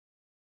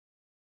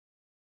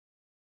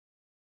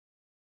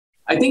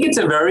I think it's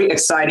a very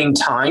exciting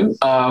time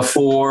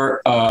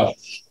for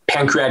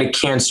pancreatic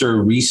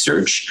cancer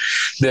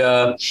research.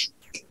 The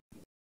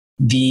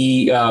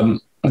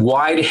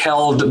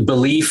wide-held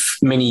belief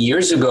many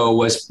years ago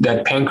was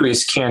that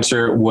pancreas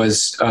cancer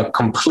was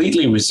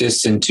completely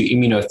resistant to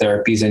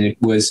immunotherapies, and it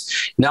was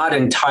not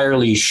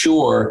entirely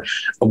sure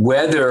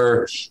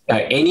whether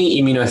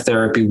any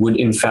immunotherapy would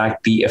in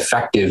fact be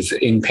effective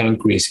in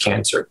pancreas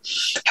cancer.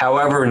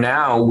 However,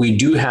 now we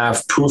do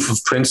have proof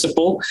of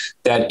principle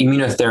that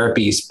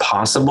immunotherapy is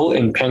possible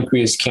in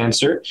pancreas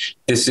cancer.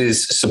 This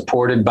is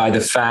supported by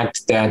the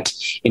fact that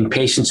in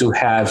patients who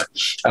have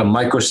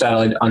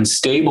microsatellite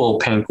unstable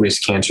pancreas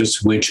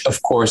cancers, which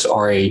of course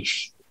are a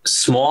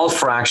small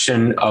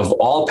fraction of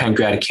all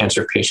pancreatic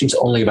cancer patients,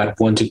 only about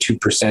 1% to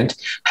 2%.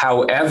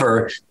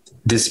 However,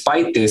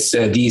 despite this,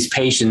 these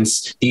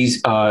patients,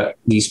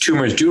 these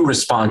tumors do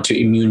respond to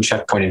immune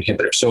checkpoint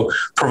inhibitors. So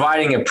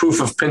providing a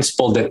proof of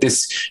principle that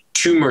this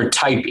tumor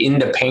type in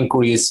the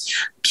pancreas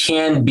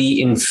can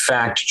be in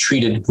fact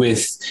treated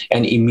with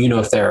an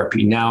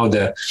immunotherapy. Now,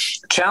 the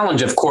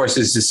challenge, of course,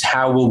 is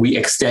how will we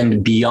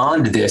extend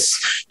beyond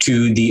this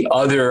to the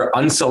other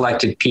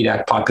unselected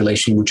PDAC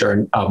population, which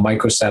are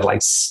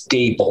microsatellite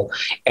stable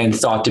and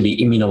thought to be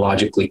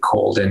immunologically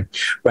cold. And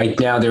right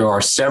now, there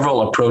are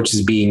several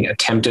approaches being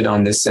attempted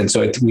on this. And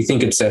so we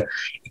think it's an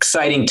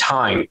exciting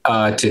time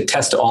to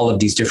test all of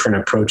these different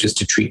approaches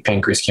to treat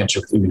pancreas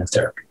cancer with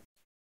immunotherapy.